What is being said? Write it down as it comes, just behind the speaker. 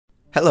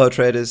Hello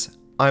traders,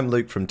 I'm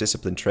Luke from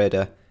Disciplined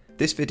Trader.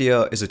 This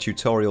video is a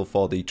tutorial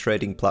for the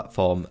trading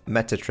platform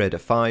MetaTrader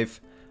 5.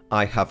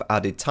 I have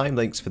added time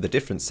links for the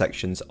different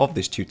sections of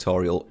this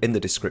tutorial in the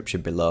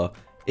description below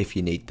if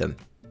you need them.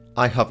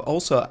 I have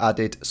also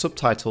added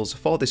subtitles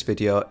for this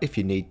video if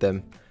you need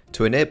them.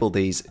 To enable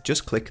these,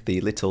 just click the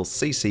little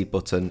CC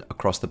button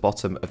across the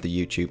bottom of the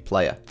YouTube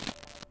player.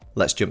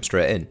 Let's jump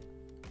straight in.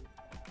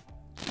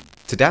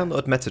 To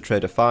download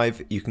MetaTrader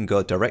 5, you can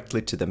go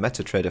directly to the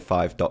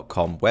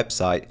metatrader5.com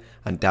website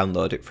and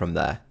download it from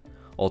there.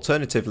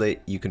 Alternatively,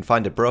 you can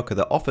find a broker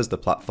that offers the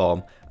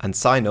platform and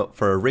sign up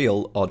for a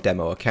real or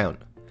demo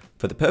account.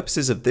 For the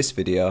purposes of this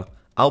video,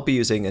 I'll be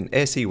using an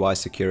ACY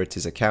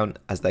Securities account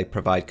as they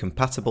provide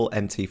compatible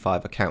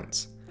MT5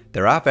 accounts.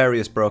 There are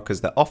various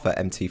brokers that offer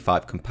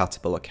MT5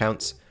 compatible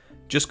accounts.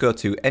 Just go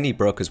to any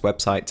broker's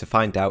website to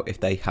find out if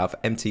they have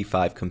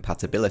MT5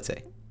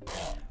 compatibility.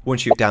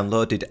 Once you've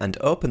downloaded and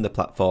opened the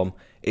platform,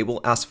 it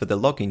will ask for the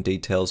login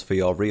details for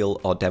your real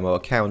or demo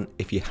account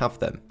if you have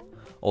them.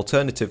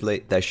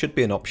 Alternatively, there should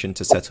be an option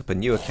to set up a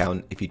new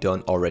account if you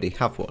don't already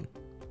have one.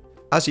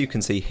 As you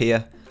can see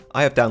here,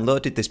 I have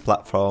downloaded this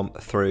platform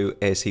through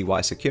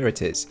ACY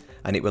Securities,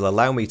 and it will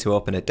allow me to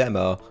open a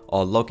demo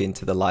or log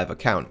into the live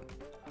account.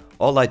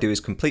 All I do is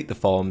complete the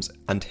forms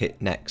and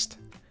hit next.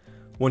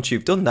 Once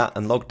you've done that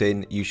and logged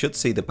in, you should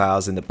see the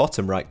bars in the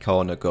bottom right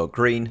corner go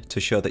green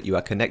to show that you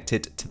are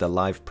connected to the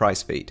live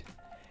price feed.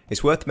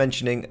 It's worth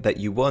mentioning that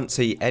you won't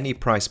see any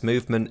price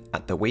movement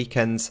at the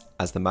weekends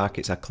as the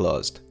markets are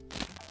closed.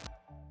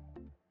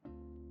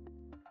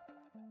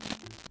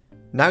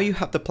 Now you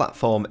have the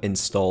platform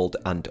installed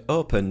and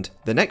opened,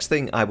 the next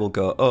thing I will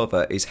go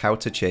over is how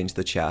to change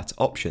the chart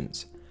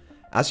options.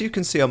 As you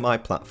can see on my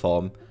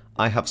platform,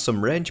 I have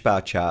some range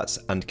bar charts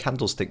and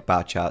candlestick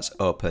bar charts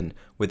open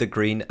with a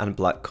green and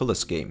black colour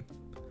scheme.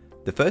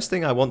 The first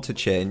thing I want to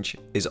change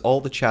is all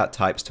the chart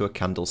types to a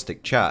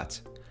candlestick chart.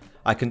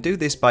 I can do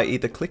this by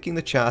either clicking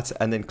the chart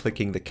and then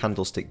clicking the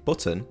candlestick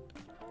button,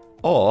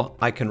 or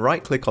I can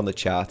right click on the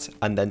chart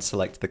and then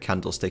select the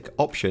candlestick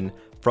option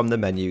from the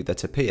menu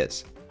that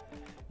appears.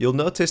 You'll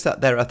notice that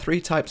there are three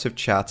types of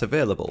chart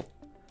available: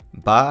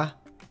 bar,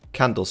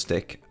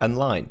 candlestick and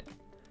line.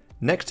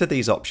 Next to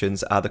these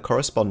options are the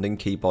corresponding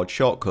keyboard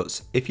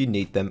shortcuts if you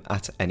need them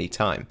at any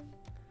time.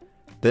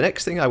 The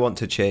next thing I want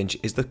to change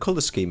is the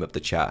colour scheme of the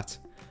chart.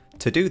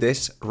 To do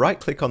this, right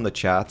click on the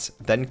chart,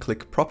 then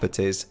click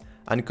Properties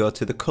and go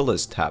to the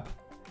Colours tab.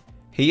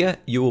 Here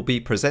you will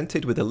be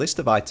presented with a list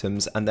of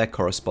items and their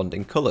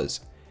corresponding colours.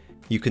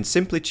 You can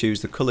simply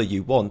choose the colour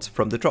you want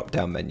from the drop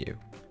down menu.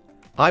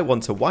 I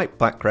want a white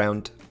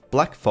background,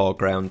 black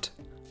foreground,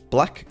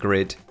 black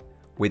grid,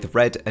 with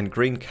red and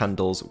green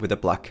candles with a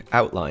black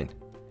outline.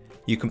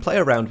 You can play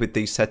around with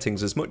these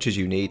settings as much as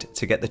you need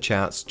to get the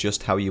charts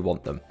just how you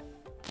want them.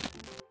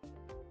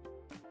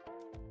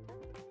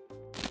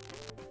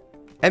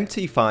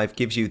 MT5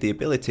 gives you the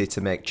ability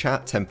to make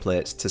chart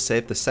templates to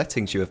save the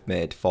settings you have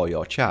made for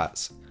your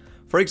charts.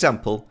 For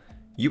example,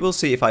 you will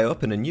see if I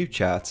open a new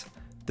chart,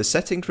 the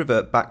settings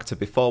revert back to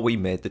before we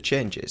made the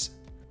changes.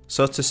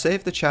 So to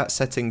save the chart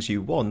settings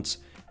you want,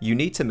 you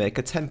need to make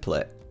a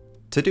template.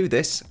 To do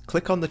this,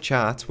 click on the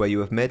chart where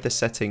you have made the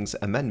settings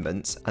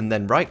amendments and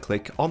then right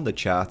click on the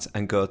chart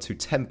and go to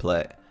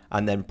Template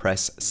and then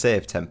press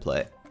Save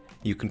Template.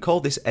 You can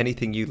call this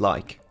anything you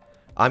like.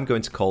 I'm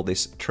going to call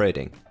this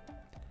Trading.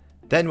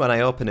 Then when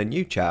I open a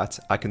new chart,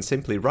 I can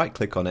simply right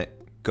click on it,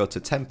 go to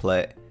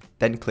Template,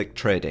 then click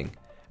Trading,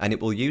 and it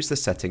will use the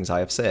settings I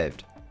have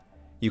saved.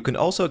 You can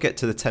also get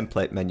to the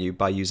template menu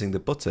by using the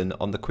button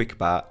on the quick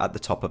bar at the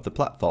top of the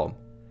platform.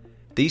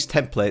 These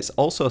templates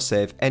also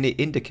save any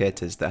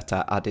indicators that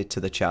are added to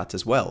the chart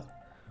as well.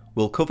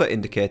 We'll cover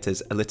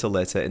indicators a little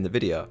later in the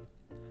video.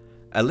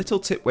 A little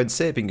tip when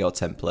saving your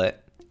template: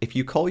 if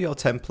you call your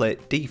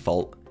template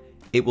default,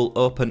 it will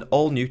open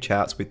all new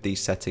charts with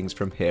these settings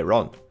from here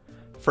on.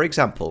 For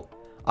example,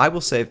 I will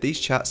save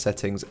these chart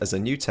settings as a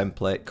new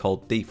template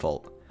called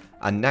default,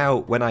 and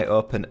now when I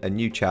open a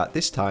new chart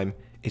this time,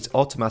 it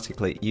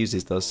automatically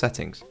uses those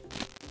settings.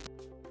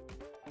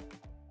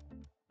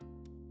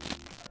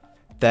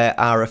 There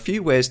are a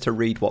few ways to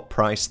read what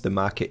price the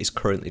market is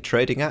currently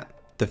trading at.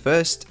 The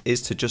first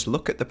is to just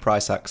look at the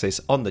price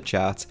axis on the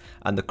chart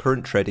and the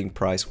current trading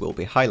price will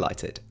be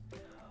highlighted.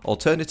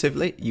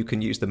 Alternatively, you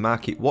can use the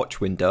market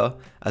watch window,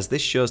 as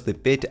this shows the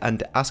bid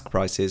and ask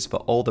prices for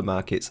all the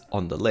markets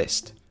on the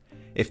list.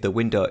 If the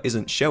window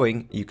isn't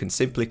showing, you can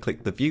simply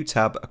click the View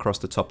tab across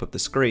the top of the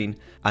screen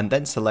and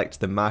then select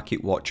the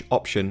Market Watch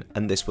option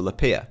and this will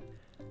appear.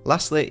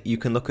 Lastly, you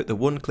can look at the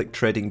one-click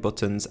trading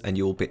buttons and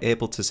you will be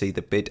able to see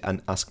the bid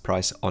and ask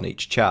price on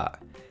each chart.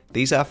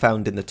 These are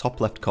found in the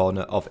top left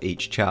corner of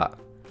each chart.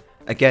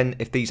 Again,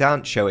 if these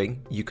aren't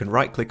showing, you can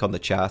right click on the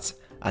chart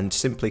and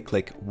simply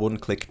click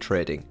one-click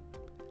trading.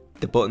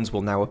 The buttons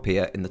will now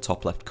appear in the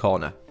top left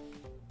corner.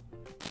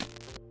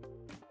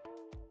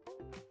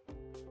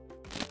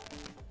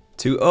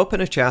 To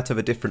open a chart of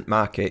a different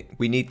market,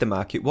 we need the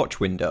Market Watch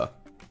window.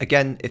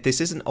 Again, if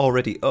this isn't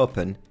already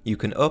open, you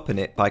can open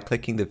it by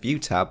clicking the View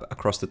tab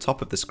across the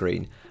top of the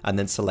screen and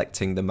then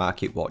selecting the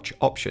Market Watch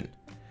option.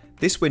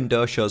 This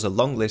window shows a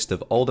long list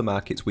of all the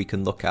markets we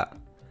can look at.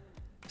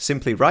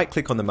 Simply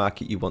right-click on the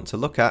market you want to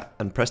look at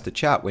and press the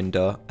chart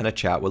window and a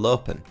chart will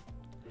open.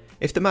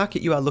 If the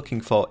market you are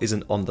looking for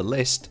isn't on the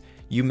list,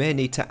 you may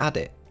need to add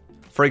it.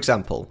 For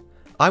example,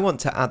 I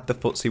want to add the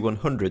FTSE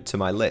 100 to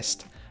my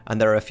list,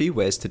 and there are a few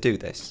ways to do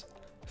this.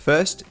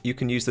 First, you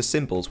can use the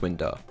Symbols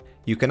window.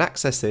 You can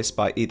access this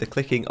by either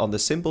clicking on the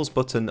Symbols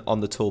button on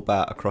the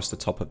toolbar across the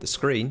top of the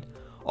screen,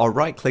 or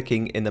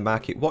right-clicking in the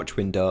Market Watch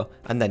window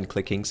and then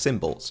clicking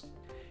Symbols.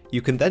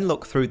 You can then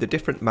look through the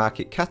different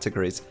market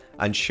categories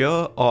and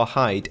show or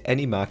hide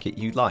any market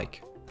you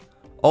like.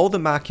 All the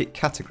market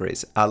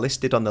categories are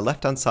listed on the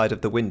left-hand side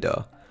of the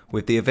window,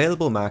 with the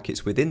available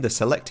markets within the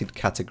selected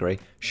category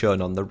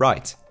shown on the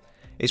right.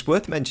 It's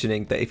worth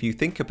mentioning that if you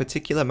think a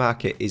particular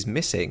market is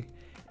missing,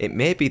 it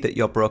may be that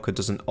your broker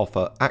doesn't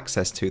offer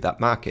access to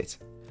that market.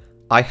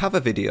 I have a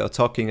video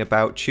talking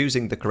about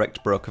choosing the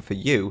correct broker for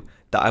you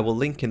that I will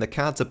link in the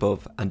cards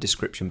above and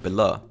description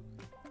below.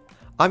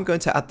 I'm going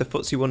to add the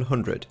FTSE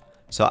 100,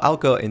 so I'll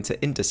go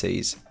into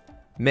Indices,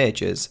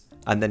 Majors,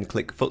 and then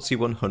click FTSE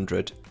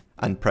 100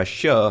 and press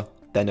Show,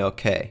 then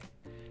OK.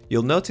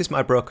 You'll notice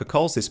my broker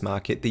calls this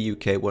market the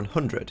UK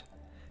 100.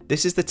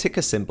 This is the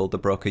ticker symbol the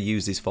broker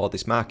uses for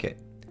this market.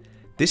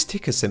 This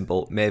ticker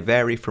symbol may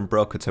vary from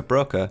broker to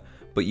broker,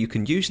 but you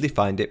can usually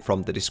find it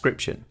from the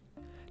description.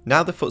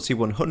 Now the FTSE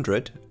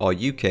 100 or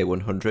UK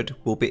 100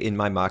 will be in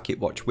my Market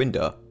Watch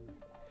window.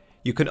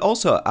 You can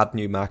also add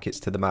new markets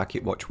to the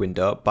Market Watch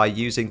window by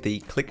using the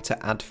Click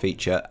to Add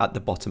feature at the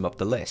bottom of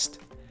the list.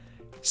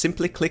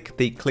 Simply click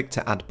the Click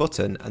to Add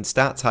button and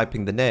start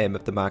typing the name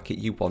of the market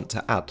you want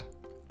to add.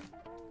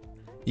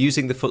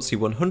 Using the FTSE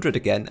 100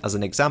 again as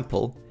an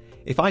example,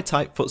 if I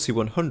type FTSE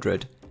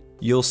 100,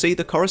 you'll see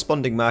the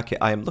corresponding market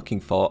I am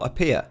looking for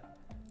appear.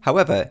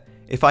 However,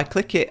 if I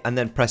click it and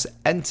then press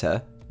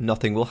Enter,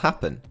 nothing will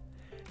happen.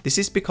 This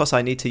is because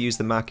I need to use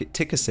the market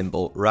ticker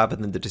symbol rather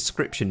than the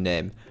description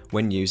name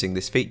when using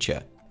this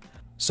feature.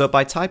 So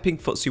by typing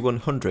FTSE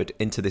 100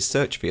 into this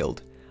search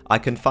field, I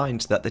can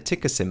find that the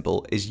ticker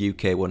symbol is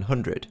UK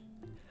 100.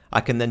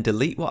 I can then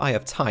delete what I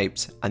have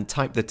typed and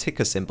type the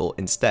ticker symbol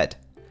instead.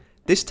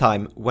 This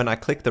time, when I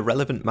click the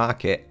relevant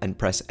market and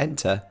press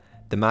Enter,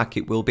 the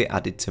market will be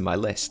added to my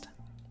list.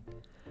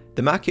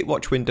 The Market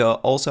Watch window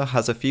also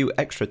has a few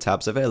extra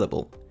tabs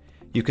available.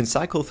 You can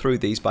cycle through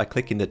these by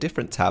clicking the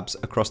different tabs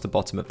across the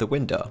bottom of the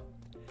window.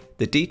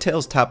 The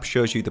Details tab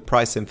shows you the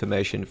price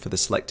information for the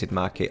selected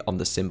market on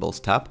the Symbols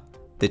tab.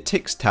 The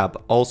Ticks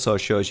tab also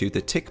shows you the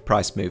tick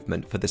price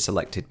movement for the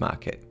selected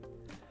market.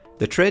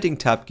 The Trading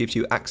tab gives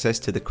you access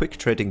to the quick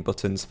trading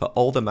buttons for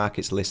all the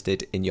markets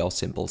listed in your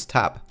Symbols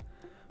tab.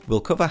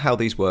 We'll cover how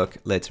these work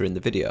later in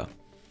the video.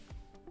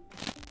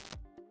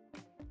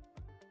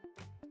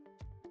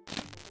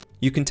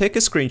 You can take a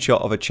screenshot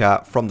of a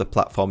chart from the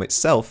platform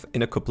itself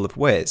in a couple of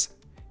ways.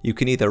 You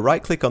can either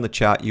right-click on the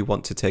chart you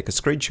want to take a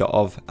screenshot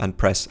of and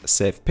press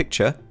Save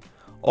Picture,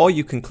 or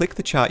you can click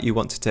the chart you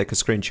want to take a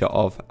screenshot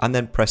of and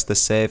then press the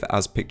Save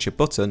As Picture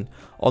button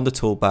on the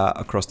toolbar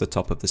across the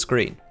top of the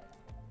screen.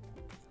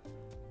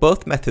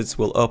 Both methods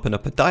will open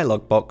up a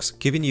dialog box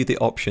giving you the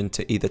option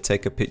to either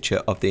take a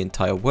picture of the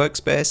entire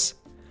workspace,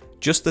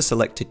 just the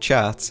selected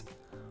chart,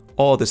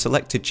 or the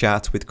selected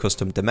chart with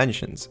custom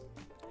dimensions.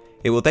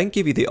 It will then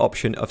give you the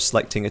option of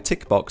selecting a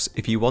tick box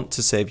if you want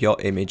to save your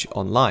image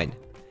online.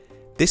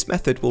 This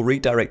method will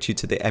redirect you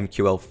to the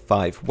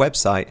MQL5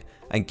 website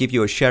and give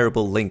you a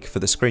shareable link for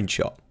the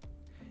screenshot.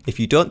 If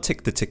you don't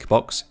tick the tick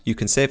box, you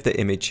can save the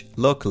image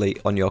locally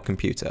on your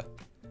computer.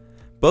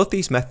 Both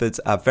these methods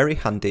are very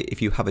handy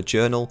if you have a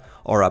journal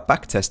or are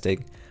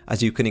backtesting,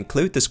 as you can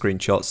include the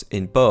screenshots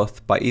in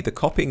both by either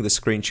copying the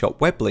screenshot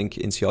web link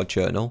into your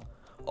journal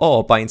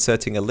or by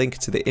inserting a link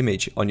to the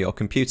image on your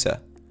computer.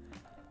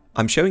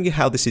 I'm showing you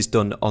how this is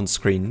done on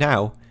screen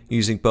now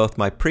using both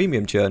my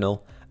premium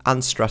journal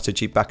and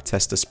strategy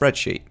backtester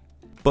spreadsheet.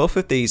 Both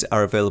of these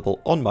are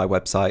available on my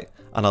website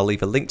and I'll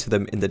leave a link to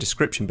them in the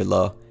description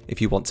below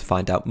if you want to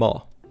find out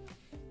more.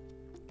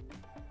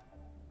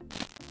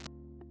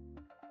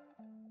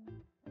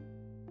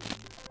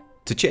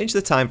 To change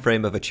the time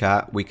frame of a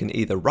chart, we can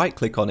either right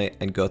click on it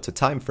and go to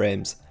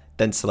timeframes,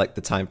 then select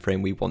the time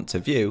frame we want to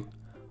view,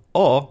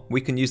 or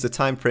we can use the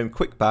time frame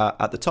quick bar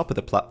at the top of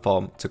the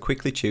platform to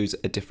quickly choose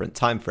a different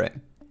time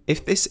frame.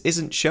 If this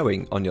isn't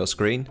showing on your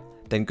screen,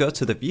 then go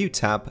to the View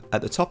tab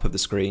at the top of the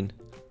screen,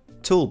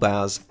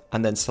 Toolbars,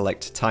 and then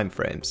select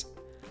Timeframes.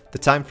 The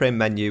time frame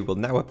menu will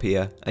now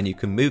appear and you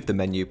can move the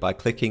menu by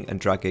clicking and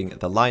dragging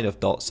the line of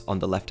dots on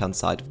the left hand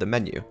side of the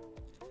menu.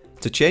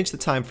 To change the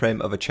time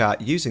frame of a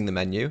chart using the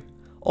menu,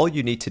 all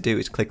you need to do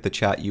is click the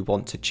chart you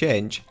want to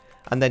change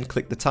and then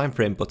click the time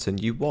frame button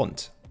you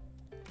want.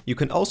 You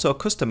can also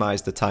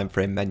customize the time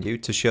frame menu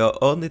to show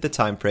only the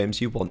time frames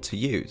you want to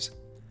use.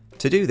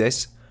 To do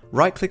this,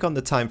 right click on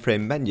the time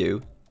frame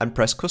menu and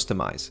press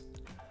Customize.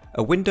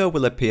 A window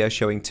will appear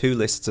showing two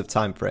lists of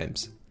time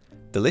frames.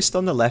 The list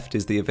on the left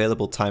is the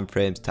available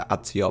timeframes to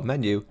add to your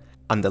menu,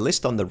 and the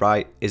list on the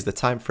right is the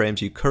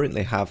timeframes you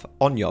currently have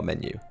on your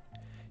menu.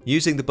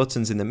 Using the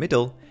buttons in the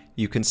middle,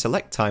 you can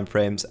select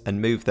timeframes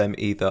and move them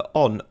either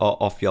on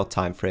or off your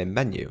timeframe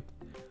menu.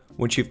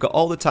 Once you've got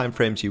all the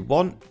timeframes you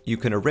want, you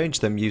can arrange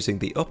them using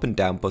the up and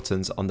down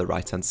buttons on the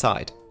right hand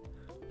side.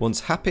 Once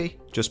happy,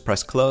 just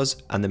press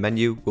close and the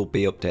menu will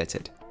be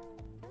updated.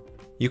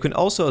 You can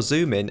also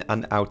zoom in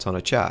and out on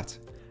a chart.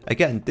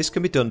 Again, this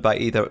can be done by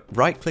either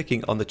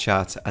right-clicking on the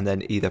chart and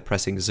then either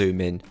pressing zoom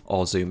in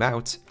or zoom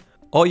out,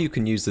 or you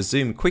can use the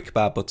zoom quick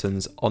bar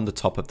buttons on the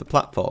top of the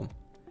platform.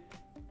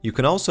 You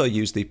can also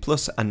use the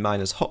plus and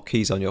minus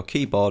hotkeys on your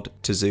keyboard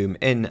to zoom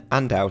in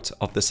and out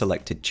of the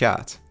selected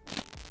chart.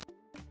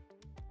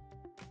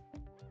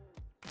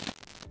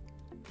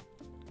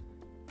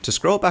 To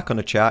scroll back on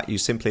a chart, you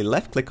simply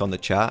left-click on the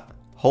chart,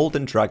 hold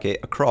and drag it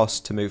across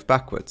to move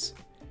backwards.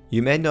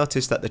 You may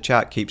notice that the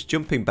chart keeps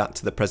jumping back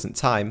to the present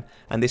time,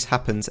 and this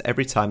happens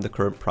every time the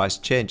current price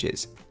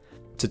changes.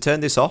 To turn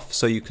this off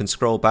so you can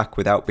scroll back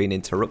without being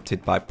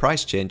interrupted by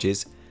price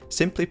changes,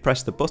 simply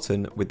press the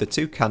button with the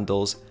two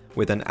candles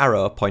with an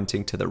arrow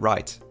pointing to the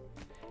right.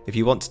 If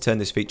you want to turn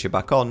this feature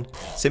back on,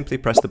 simply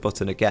press the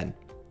button again.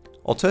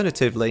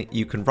 Alternatively,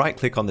 you can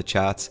right-click on the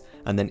chart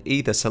and then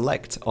either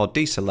select or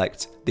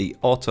deselect the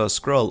auto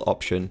scroll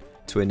option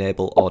to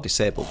enable or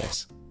disable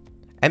this.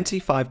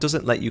 MT5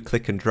 doesn't let you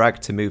click and drag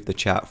to move the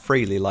chart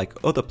freely like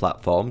other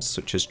platforms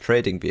such as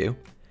TradingView.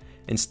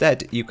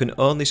 Instead, you can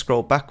only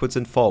scroll backwards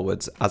and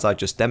forwards as I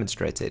just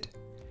demonstrated.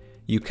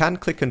 You can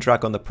click and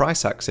drag on the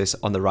price axis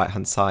on the right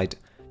hand side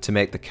to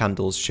make the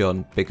candles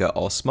shown bigger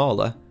or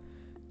smaller.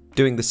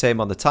 Doing the same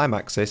on the time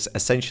axis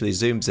essentially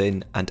zooms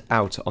in and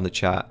out on the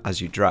chart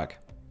as you drag.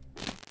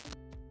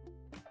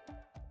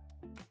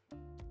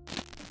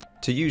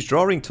 To use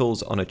drawing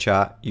tools on a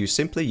chart, you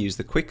simply use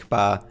the quick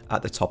bar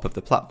at the top of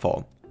the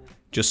platform.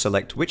 Just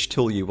select which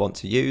tool you want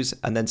to use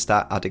and then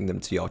start adding them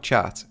to your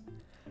chart.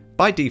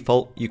 By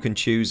default, you can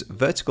choose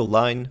vertical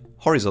line,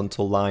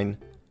 horizontal line,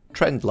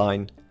 trend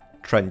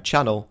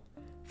channel,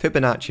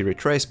 Fibonacci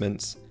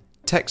retracements,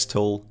 text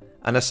tool,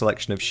 and a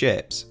selection of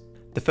shapes.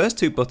 The first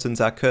two buttons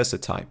are cursor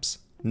types,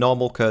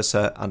 normal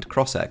cursor and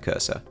crosshair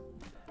cursor.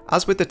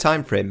 As with the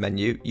timeframe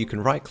menu, you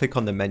can right-click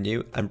on the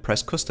menu and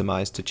press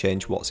customize to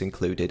change what's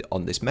included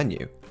on this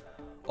menu.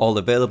 All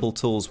available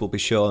tools will be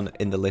shown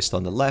in the list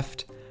on the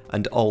left,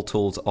 and all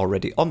tools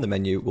already on the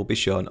menu will be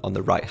shown on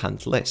the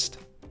right-hand list.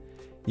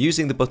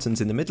 Using the buttons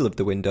in the middle of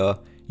the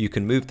window, you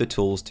can move the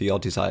tools to your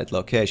desired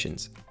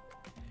locations.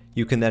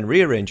 You can then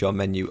rearrange your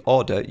menu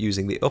order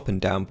using the up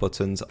and down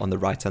buttons on the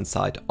right-hand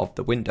side of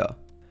the window.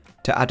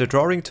 To add a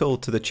drawing tool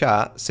to the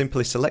chart,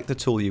 simply select the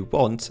tool you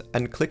want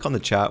and click on the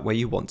chart where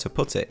you want to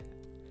put it.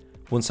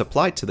 Once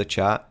applied to the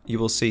chart, you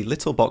will see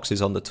little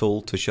boxes on the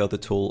tool to show the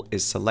tool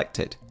is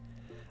selected,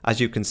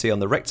 as you can see on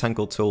the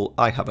rectangle tool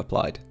I have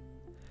applied.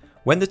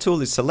 When the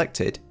tool is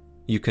selected,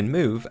 you can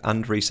move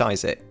and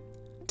resize it.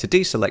 To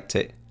deselect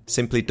it,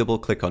 simply double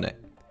click on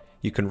it.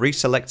 You can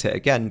reselect it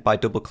again by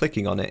double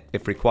clicking on it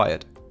if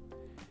required.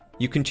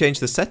 You can change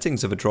the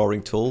settings of a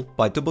drawing tool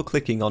by double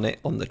clicking on it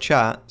on the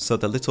chart so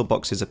the little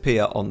boxes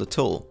appear on the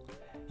tool.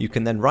 You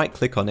can then right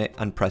click on it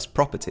and press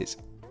properties.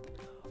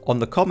 On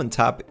the common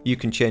tab, you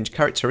can change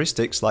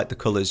characteristics like the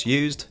colours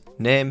used,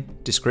 name,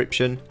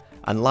 description,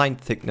 and line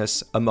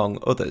thickness among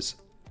others.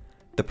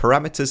 The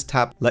parameters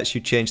tab lets you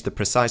change the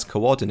precise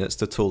coordinates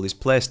the tool is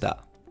placed at.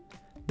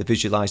 The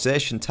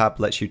visualization tab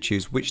lets you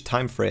choose which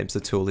timeframes the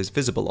tool is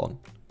visible on.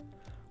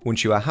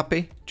 Once you are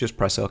happy, just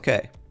press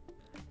OK.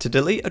 To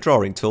delete a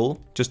drawing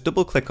tool, just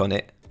double click on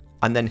it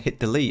and then hit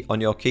delete on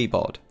your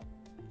keyboard.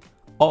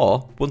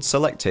 Or, once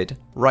selected,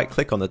 right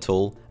click on the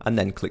tool and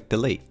then click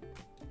delete.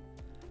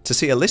 To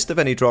see a list of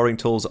any drawing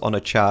tools on a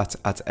chart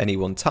at any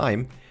one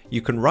time,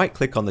 you can right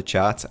click on the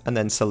chart and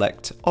then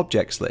select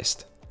Objects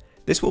List.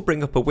 This will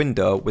bring up a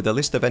window with a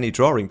list of any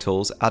drawing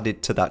tools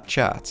added to that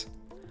chart.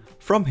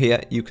 From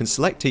here, you can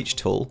select each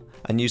tool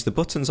and use the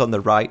buttons on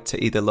the right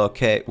to either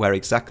locate where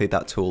exactly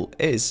that tool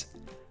is,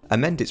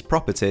 amend its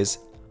properties,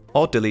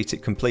 or delete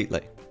it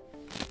completely.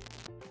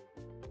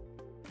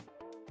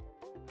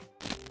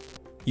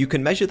 You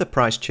can measure the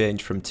price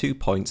change from 2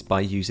 points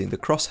by using the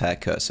crosshair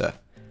cursor.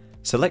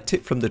 Select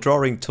it from the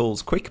drawing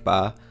tool's quick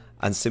bar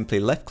and simply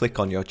left click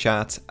on your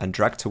chart and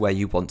drag to where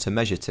you want to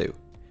measure to.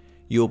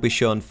 You will be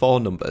shown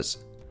 4 numbers.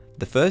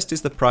 The first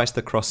is the price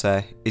the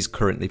crosshair is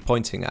currently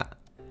pointing at.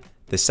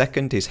 The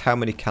second is how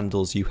many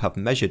candles you have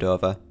measured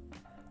over.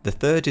 The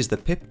third is the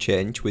pip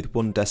change with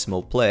 1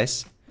 decimal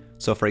place.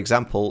 So for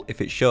example, if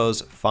it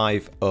shows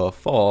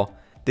 504,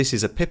 this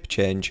is a pip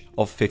change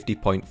of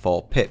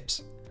 50.4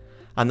 pips.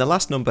 And the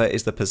last number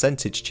is the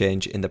percentage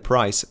change in the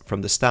price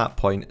from the start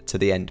point to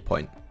the end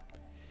point.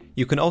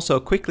 You can also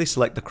quickly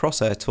select the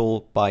crosshair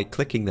tool by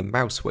clicking the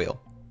mouse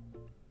wheel.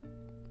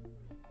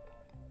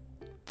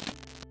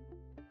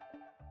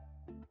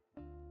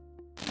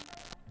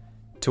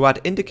 To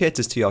add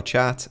indicators to your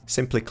chart,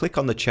 simply click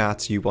on the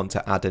chart you want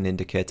to add an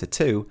indicator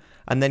to,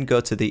 and then go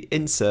to the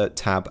Insert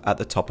tab at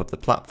the top of the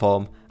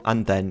platform,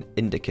 and then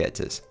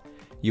Indicators.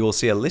 you will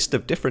see a list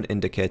of different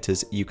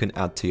indicators you can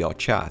add to your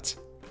chart.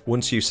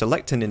 Once you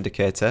select an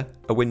indicator,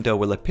 a window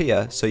will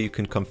appear so you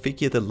can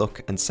configure the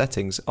look and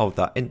settings of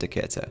that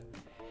indicator.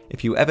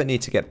 If you ever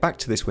need to get back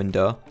to this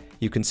window,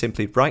 you can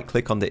simply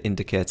right-click on the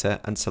indicator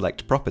and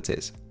select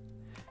Properties.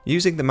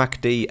 Using the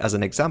MACD as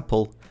an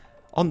example,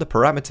 on the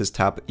Parameters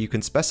tab you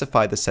can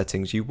specify the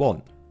settings you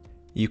want.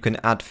 You can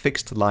add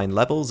fixed line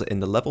levels in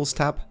the Levels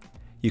tab,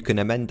 you can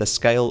amend the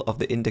scale of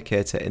the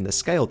indicator in the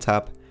Scale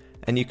tab,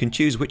 and you can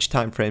choose which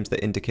timeframes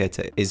the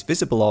indicator is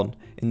visible on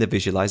in the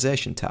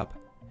Visualization tab.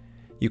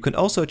 You can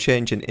also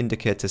change an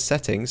indicator's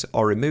settings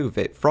or remove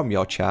it from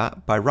your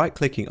chart by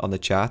right-clicking on the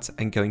chart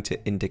and going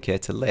to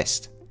Indicator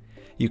List.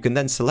 You can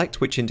then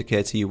select which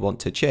indicator you want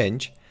to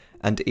change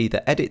and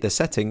either edit the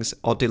settings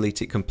or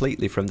delete it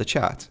completely from the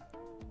chart.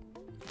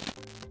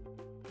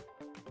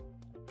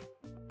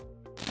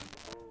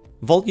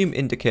 Volume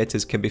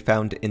indicators can be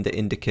found in the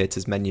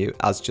Indicators menu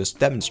as just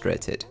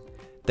demonstrated.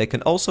 They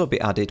can also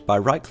be added by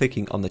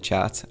right-clicking on the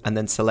chart and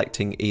then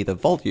selecting either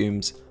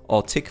volumes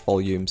or tick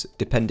volumes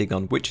depending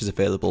on which is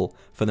available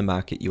for the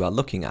market you are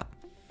looking at.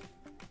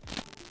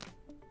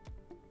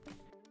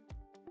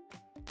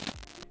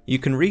 You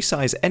can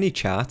resize any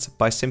chart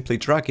by simply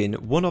dragging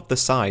one of the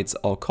sides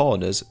or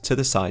corners to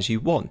the size you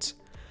want.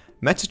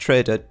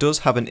 MetaTrader does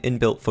have an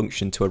inbuilt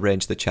function to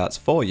arrange the charts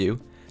for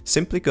you.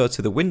 Simply go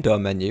to the window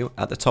menu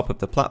at the top of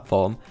the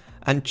platform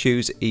and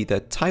choose either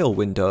tile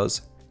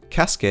windows,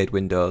 cascade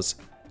windows,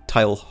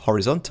 tile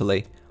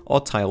horizontally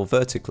or tile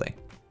vertically.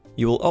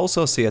 You will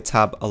also see a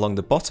tab along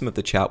the bottom of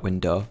the chart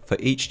window for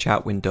each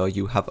chart window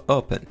you have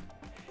open.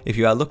 If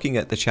you are looking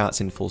at the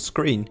charts in full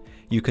screen,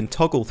 you can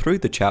toggle through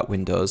the chart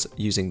windows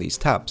using these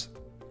tabs.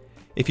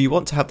 If you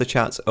want to have the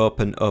charts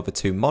open over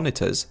two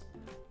monitors,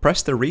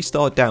 press the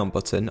Restore Down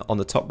button on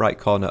the top right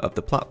corner of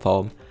the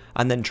platform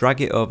and then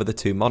drag it over the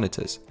two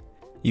monitors.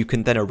 You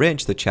can then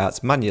arrange the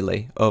charts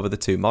manually over the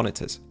two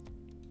monitors.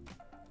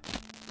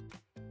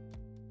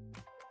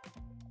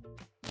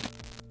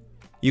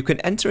 You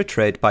can enter a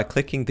trade by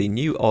clicking the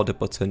New Order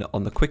button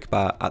on the quick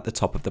bar at the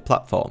top of the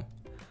platform.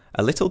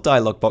 A little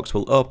dialog box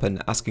will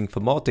open asking for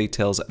more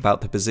details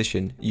about the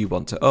position you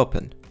want to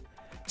open.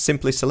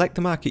 Simply select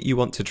the market you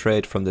want to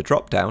trade from the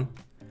drop down,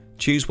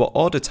 choose what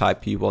order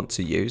type you want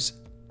to use,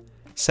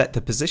 set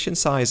the position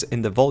size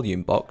in the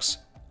volume box,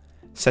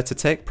 set a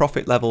take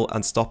profit level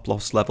and stop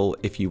loss level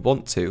if you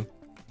want to,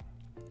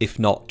 if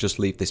not just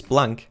leave this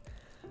blank,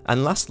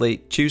 and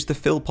lastly choose the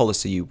fill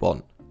policy you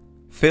want.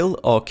 Fill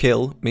or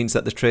kill means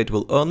that the trade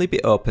will only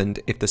be opened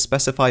if the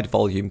specified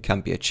volume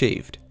can be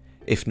achieved.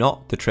 If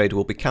not, the trade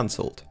will be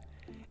cancelled.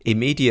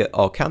 Immediate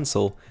or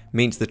cancel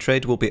means the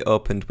trade will be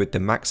opened with the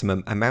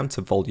maximum amount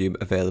of volume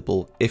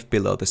available if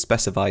below the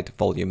specified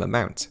volume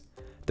amount.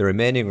 The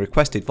remaining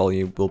requested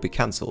volume will be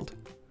cancelled.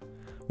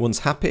 Once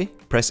happy,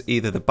 press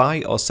either the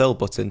buy or sell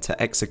button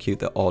to execute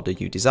the order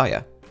you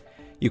desire.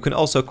 You can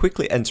also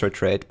quickly enter a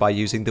trade by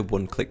using the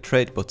one-click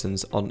trade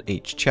buttons on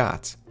each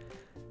chart.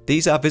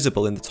 These are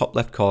visible in the top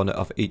left corner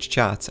of each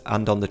chart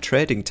and on the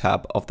Trading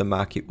tab of the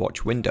Market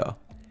Watch window.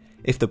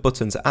 If the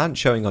buttons aren't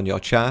showing on your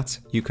chart,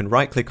 you can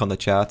right-click on the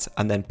chart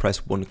and then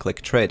press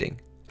one-click trading.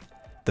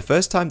 The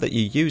first time that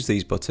you use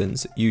these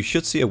buttons, you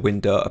should see a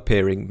window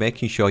appearing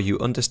making sure you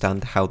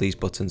understand how these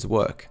buttons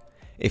work.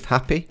 If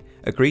happy,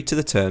 agree to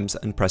the terms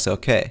and press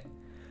OK.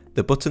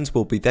 The buttons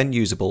will be then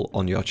usable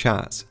on your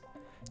charts.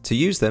 To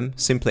use them,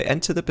 simply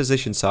enter the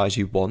position size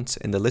you want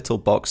in the little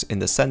box in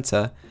the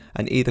center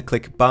and either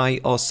click buy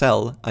or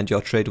sell and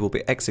your trade will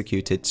be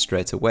executed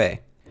straight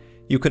away.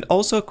 You can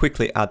also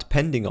quickly add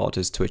pending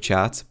orders to a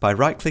chart by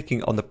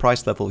right-clicking on the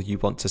price level you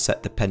want to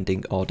set the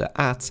pending order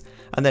at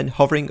and then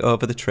hovering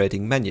over the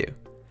trading menu.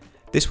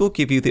 This will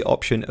give you the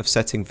option of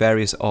setting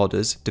various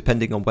orders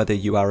depending on whether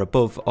you are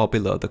above or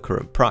below the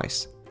current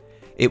price.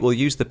 It will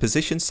use the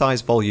position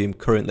size volume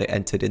currently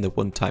entered in the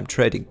one-time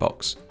trading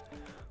box.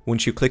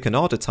 Once you click an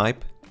order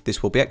type,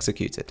 this will be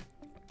executed.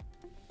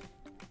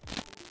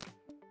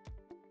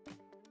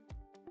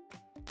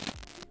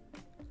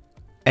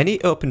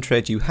 Any open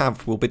trade you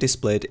have will be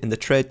displayed in the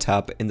Trade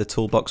tab in the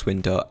Toolbox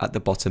window at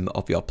the bottom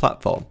of your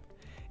platform.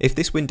 If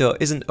this window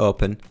isn't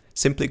open,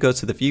 simply go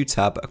to the View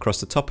tab across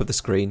the top of the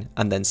screen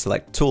and then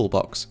select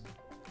Toolbox.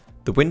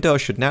 The window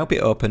should now be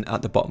open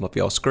at the bottom of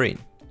your screen.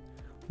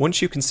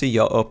 Once you can see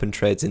your open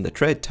trades in the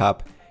Trade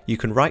tab, you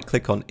can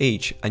right-click on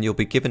each and you'll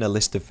be given a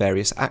list of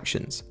various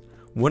actions,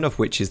 one of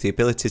which is the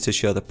ability to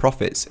show the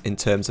profits in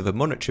terms of a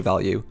monetary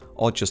value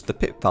or just the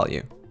pip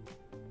value.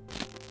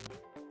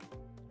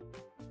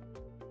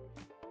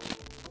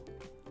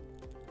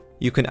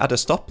 You can add a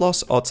stop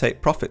loss or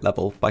take profit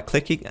level by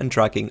clicking and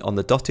dragging on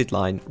the dotted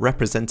line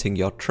representing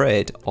your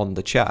trade on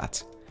the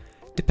chart.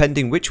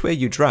 Depending which way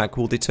you drag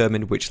will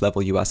determine which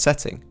level you are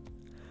setting.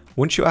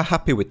 Once you are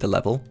happy with the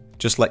level,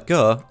 just let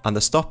go and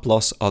the stop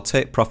loss or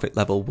take profit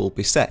level will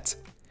be set.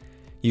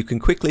 You can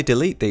quickly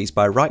delete these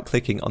by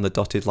right-clicking on the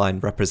dotted line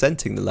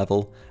representing the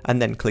level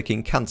and then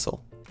clicking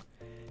cancel.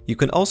 You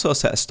can also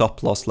set a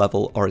stop loss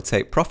level or a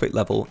take profit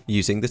level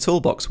using the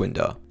Toolbox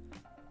window.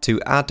 To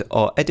add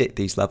or edit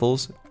these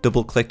levels,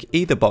 double-click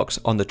either box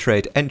on the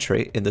trade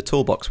entry in the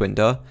toolbox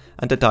window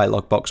and a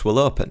dialog box will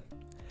open.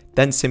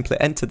 Then simply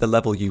enter the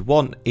level you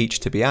want each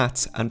to be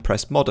at and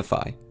press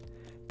Modify.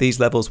 These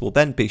levels will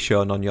then be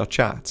shown on your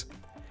chart.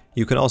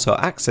 You can also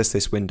access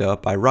this window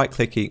by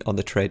right-clicking on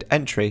the trade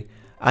entry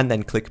and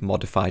then click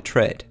Modify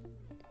Trade.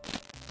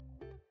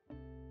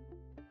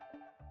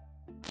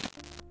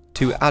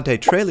 To add a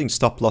trailing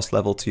stop loss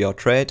level to your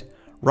trade,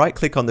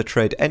 right-click on the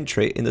trade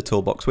entry in the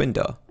toolbox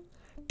window.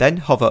 Then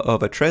hover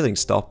over trailing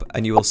stop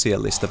and you will see a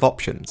list of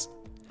options.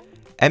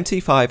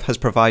 MT5 has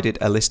provided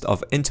a list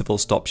of interval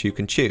stops you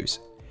can choose.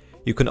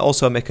 You can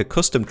also make a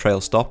custom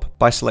trail stop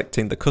by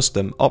selecting the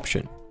custom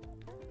option.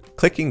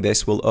 Clicking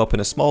this will open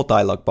a small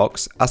dialog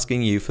box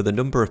asking you for the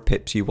number of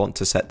pips you want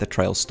to set the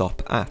trail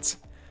stop at.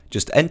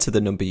 Just enter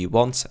the number you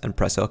want and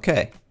press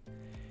OK.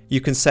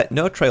 You can set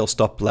no trail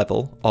stop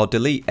level or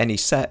delete any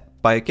set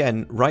by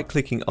again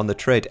right-clicking on the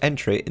trade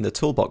entry in the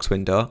toolbox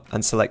window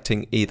and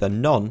selecting either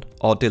None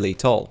or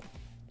Delete All.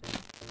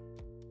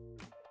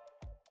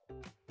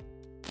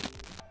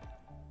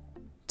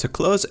 To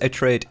close a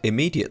trade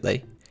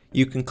immediately,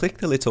 you can click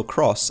the little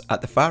cross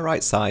at the far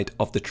right side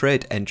of the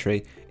trade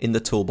entry in the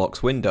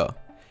toolbox window.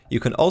 You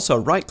can also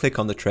right-click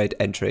on the trade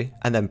entry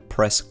and then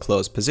press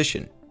Close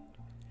Position.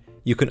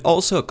 You can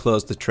also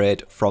close the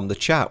trade from the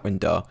chart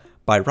window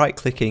by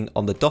right-clicking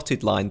on the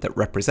dotted line that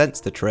represents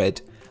the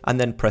trade and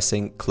then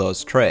pressing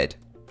Close Trade.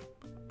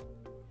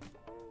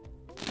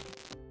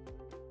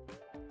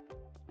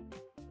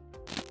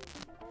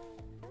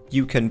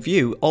 You can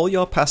view all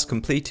your past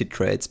completed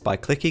trades by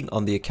clicking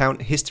on the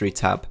Account History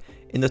tab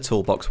in the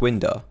toolbox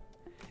window.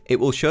 It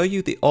will show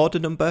you the order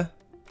number,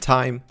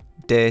 time,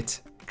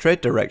 date, trade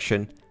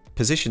direction,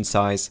 position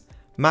size,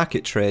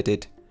 market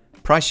traded,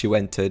 price you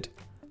entered,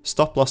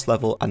 stop loss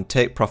level and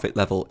take profit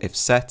level if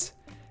set,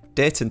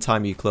 date and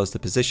time you closed the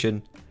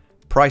position,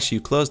 price you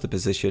closed the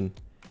position,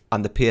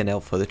 and the P&L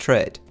for the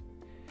trade.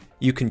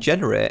 You can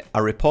generate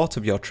a report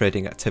of your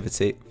trading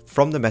activity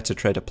from the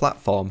MetaTrader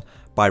platform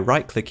by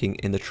right-clicking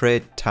in the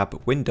Trade tab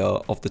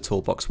window of the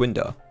toolbox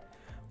window.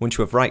 Once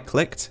you have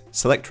right-clicked,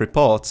 select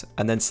Report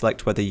and then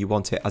select whether you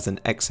want it as an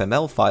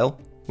XML file,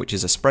 which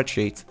is a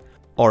spreadsheet,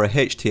 or a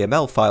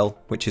HTML file,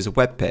 which is a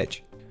web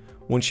page.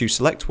 Once you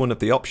select one of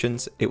the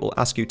options, it will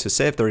ask you to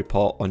save the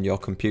report on your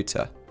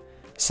computer.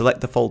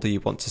 Select the folder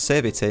you want to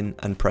save it in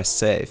and press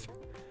Save.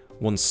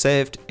 Once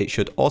saved, it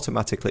should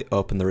automatically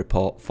open the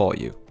report for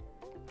you.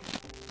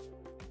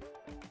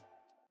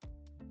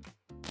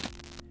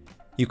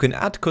 You can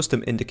add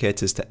custom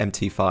indicators to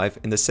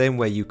MT5 in the same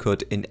way you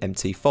could in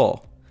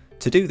MT4.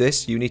 To do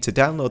this, you need to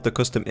download the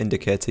custom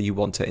indicator you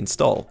want to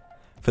install.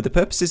 For the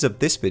purposes of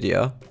this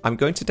video, I'm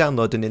going to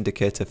download an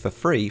indicator for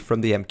free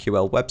from the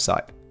MQL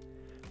website.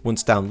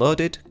 Once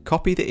downloaded,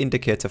 copy the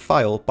indicator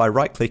file by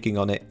right-clicking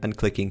on it and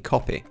clicking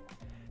Copy.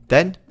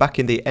 Then, back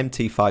in the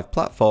MT5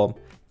 platform,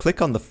 click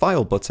on the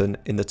File button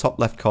in the top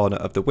left corner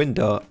of the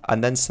window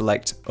and then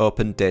select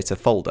Open Data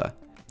Folder.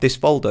 This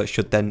folder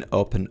should then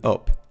open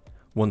up.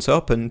 Once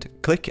opened,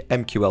 click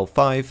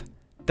MQL5,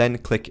 then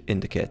click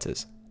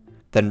Indicators.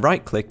 Then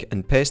right-click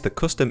and paste the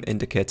custom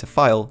indicator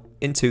file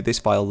into this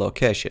file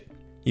location.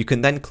 You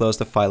can then close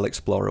the File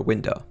Explorer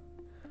window.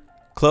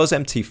 Close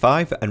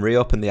MT5 and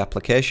reopen the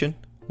application.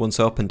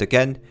 Once opened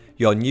again,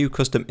 your new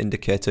custom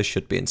indicator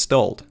should be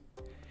installed.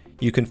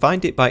 You can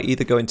find it by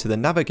either going to the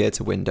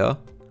Navigator window,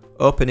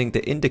 opening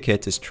the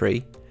Indicators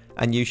tree,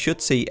 and you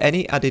should see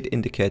any added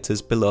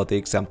indicators below the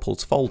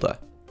Examples folder.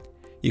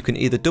 You can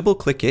either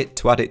double-click it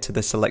to add it to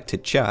the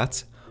selected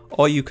chart,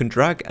 or you can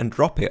drag and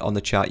drop it on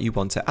the chart you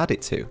want to add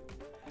it to.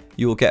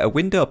 You will get a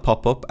window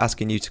pop up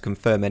asking you to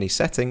confirm any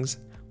settings.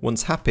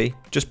 Once happy,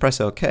 just press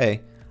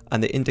OK,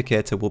 and the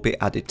indicator will be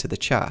added to the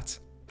chart.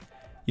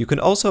 You can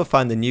also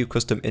find the new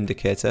custom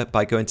indicator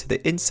by going to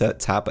the Insert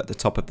tab at the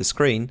top of the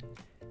screen,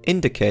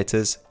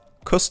 Indicators,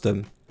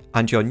 Custom,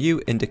 and your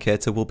new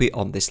indicator will be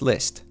on this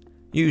list,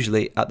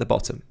 usually at the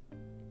bottom.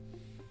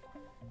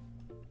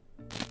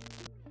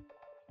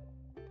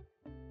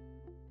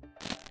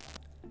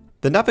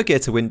 The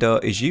Navigator window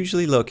is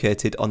usually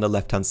located on the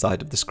left-hand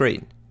side of the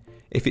screen.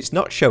 If it's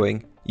not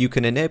showing, you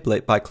can enable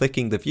it by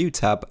clicking the View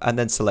tab and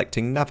then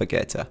selecting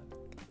Navigator.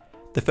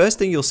 The first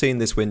thing you'll see in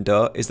this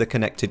window is the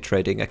connected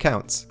trading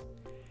accounts.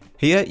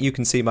 Here you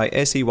can see my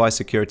ACY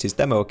Securities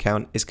demo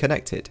account is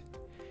connected.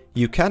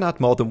 You can add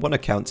more than one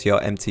account to your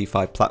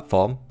MT5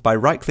 platform by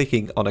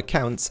right-clicking on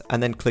Accounts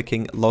and then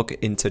clicking Log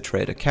into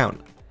Trade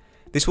Account.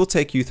 This will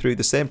take you through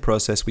the same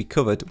process we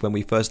covered when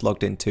we first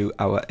logged into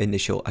our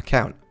initial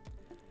account.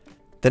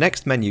 The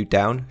next menu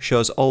down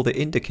shows all the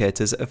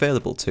indicators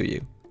available to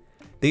you.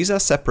 These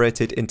are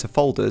separated into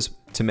folders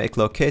to make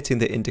locating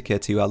the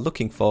indicator you are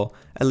looking for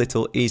a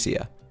little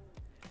easier.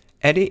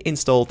 Any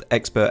installed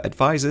Expert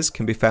Advisors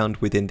can be found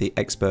within the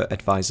Expert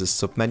Advisors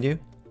submenu.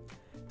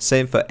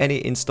 Same for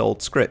any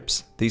installed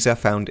scripts, these are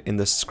found in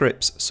the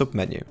Scripts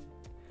submenu.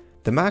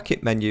 The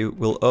Market menu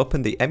will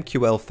open the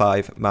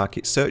MQL5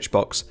 Market search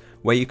box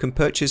where you can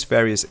purchase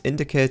various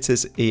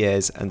indicators,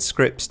 EAs and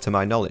scripts to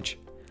my knowledge.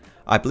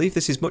 I believe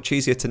this is much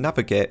easier to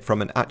navigate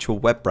from an actual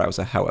web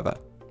browser, however.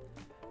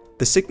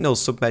 The Signals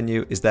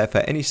submenu is there for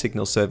any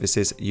Signal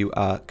services you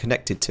are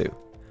connected to.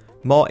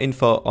 More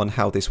info on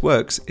how this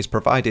works is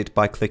provided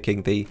by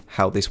clicking the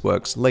How This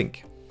Works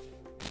link.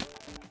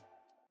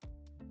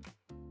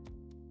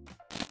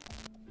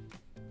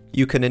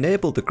 You can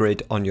enable the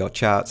grid on your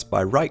chart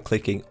by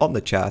right-clicking on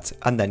the chart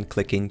and then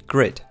clicking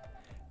Grid.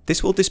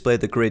 This will display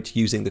the grid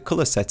using the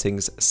colour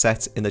settings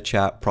set in the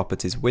Chart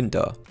Properties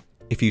window.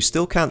 If you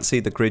still can't see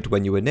the grid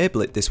when you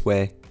enable it this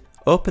way,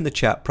 open the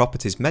Chart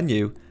Properties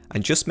menu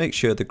and just make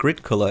sure the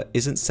grid colour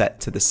isn't set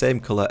to the same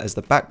colour as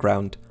the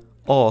background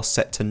or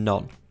set to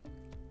none.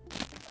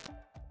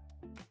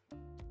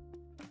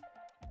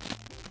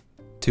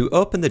 To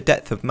open the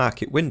Depth of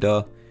Market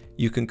window,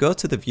 you can go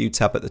to the View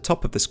tab at the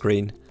top of the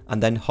screen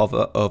and then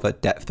hover over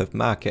Depth of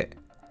Market.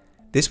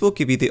 This will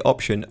give you the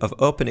option of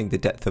opening the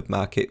depth of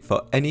market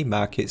for any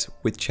markets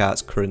with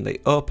charts currently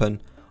open,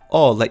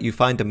 or let you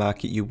find a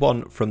market you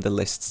want from the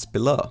lists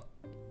below.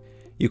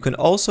 You can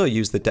also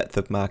use the depth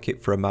of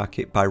market for a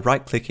market by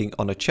right-clicking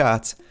on a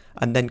chart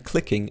and then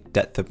clicking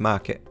Depth of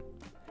Market.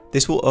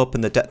 This will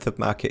open the depth of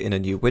market in a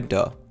new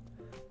window.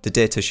 The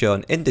data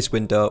shown in this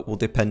window will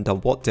depend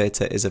on what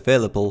data is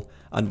available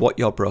and what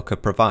your broker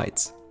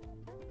provides.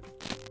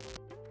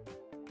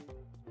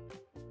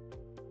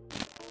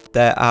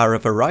 There are a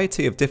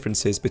variety of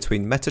differences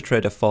between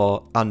MetaTrader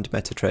 4 and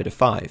MetaTrader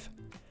 5.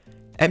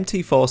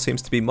 MT4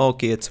 seems to be more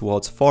geared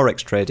towards forex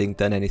trading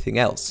than anything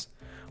else,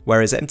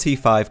 whereas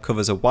MT5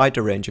 covers a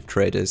wider range of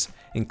traders,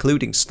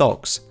 including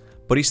stocks,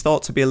 but is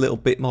thought to be a little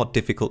bit more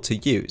difficult to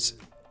use.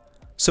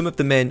 Some of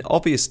the main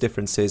obvious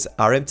differences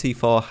are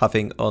MT4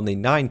 having only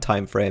 9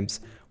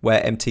 timeframes,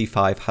 where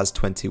MT5 has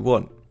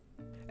 21.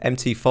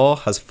 MT4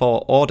 has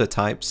 4 order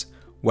types,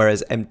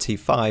 whereas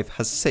MT5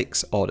 has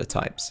 6 order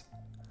types.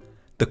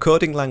 The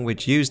coding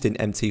language used in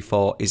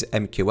MT4 is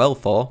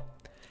MQL4,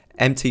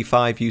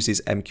 MT5 uses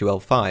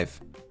MQL5.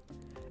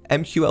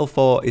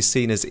 MQL4 is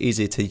seen as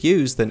easier to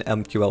use than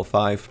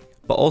MQL5,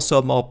 but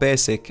also more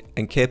basic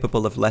and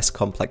capable of less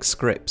complex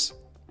scripts.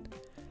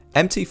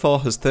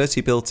 MT4 has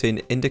 30 built-in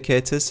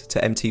indicators to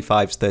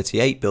MT5's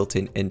 38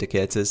 built-in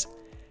indicators.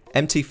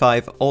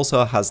 MT5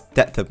 also has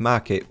depth of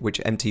market, which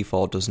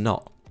MT4 does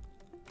not.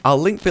 I'll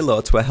link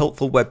below to a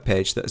helpful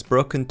webpage that has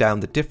broken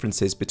down the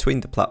differences between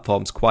the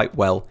platforms quite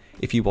well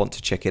if you want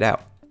to check it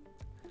out.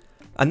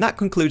 And that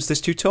concludes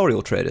this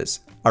tutorial,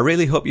 traders. I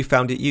really hope you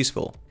found it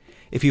useful.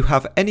 If you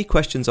have any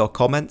questions or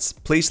comments,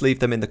 please leave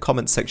them in the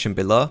comments section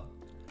below.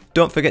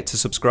 Don't forget to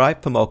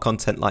subscribe for more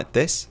content like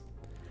this.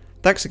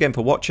 Thanks again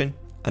for watching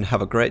and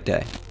have a great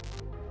day.